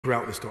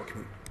throughout this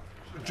document.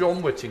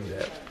 John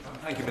Whittingdale.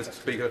 Thank you, Mr.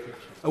 Speaker.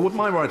 Would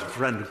my right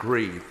friend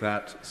agree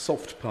that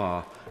soft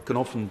power can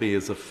often be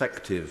as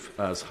effective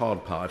as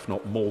hard power, if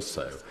not more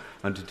so,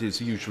 and it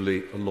is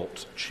usually a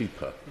lot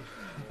cheaper?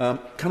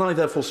 Can I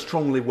therefore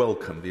strongly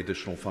welcome the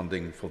additional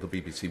funding for the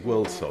BBC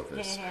World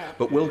Service?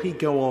 But will he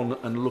go on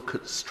and look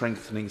at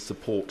strengthening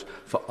support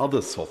for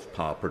other soft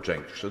power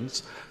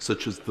projections,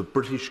 such as the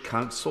British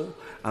Council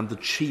and the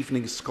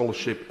Chevening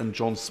Scholarship and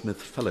John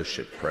Smith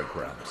Fellowship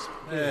programmes?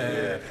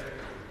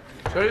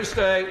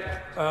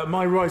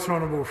 My right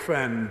honourable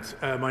friend,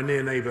 my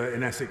near neighbour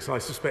in Essex, I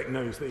suspect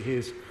knows that he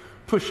is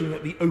pushing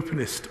at the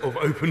openest of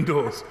open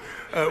doors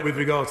with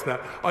regard to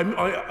that.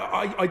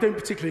 I don't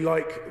particularly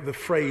like the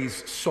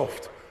phrase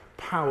soft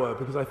power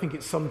because I think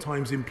it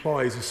sometimes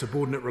implies a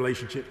subordinate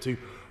relationship to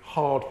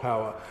hard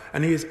power.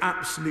 And he is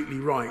absolutely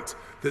right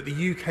that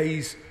the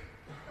UK's,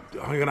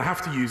 I'm going to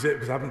have to use it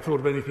because I haven't thought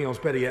of anything else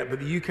better yet, but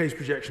the UK's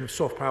projection of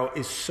soft power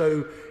is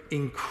so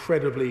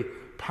incredibly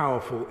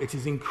powerful. It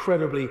is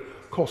incredibly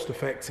cost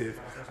effective,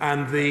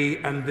 and the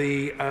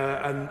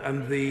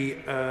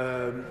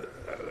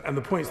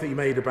points that you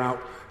made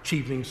about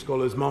Chevening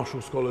scholars,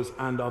 Marshall scholars,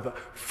 and other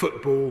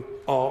football,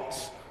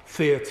 arts,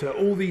 theatre,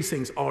 all these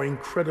things are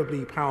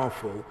incredibly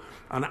powerful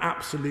and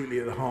absolutely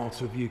at the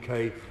heart of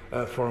UK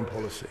foreign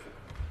policy.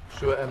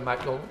 Stuart M.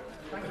 MacDonald.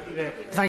 Thank you.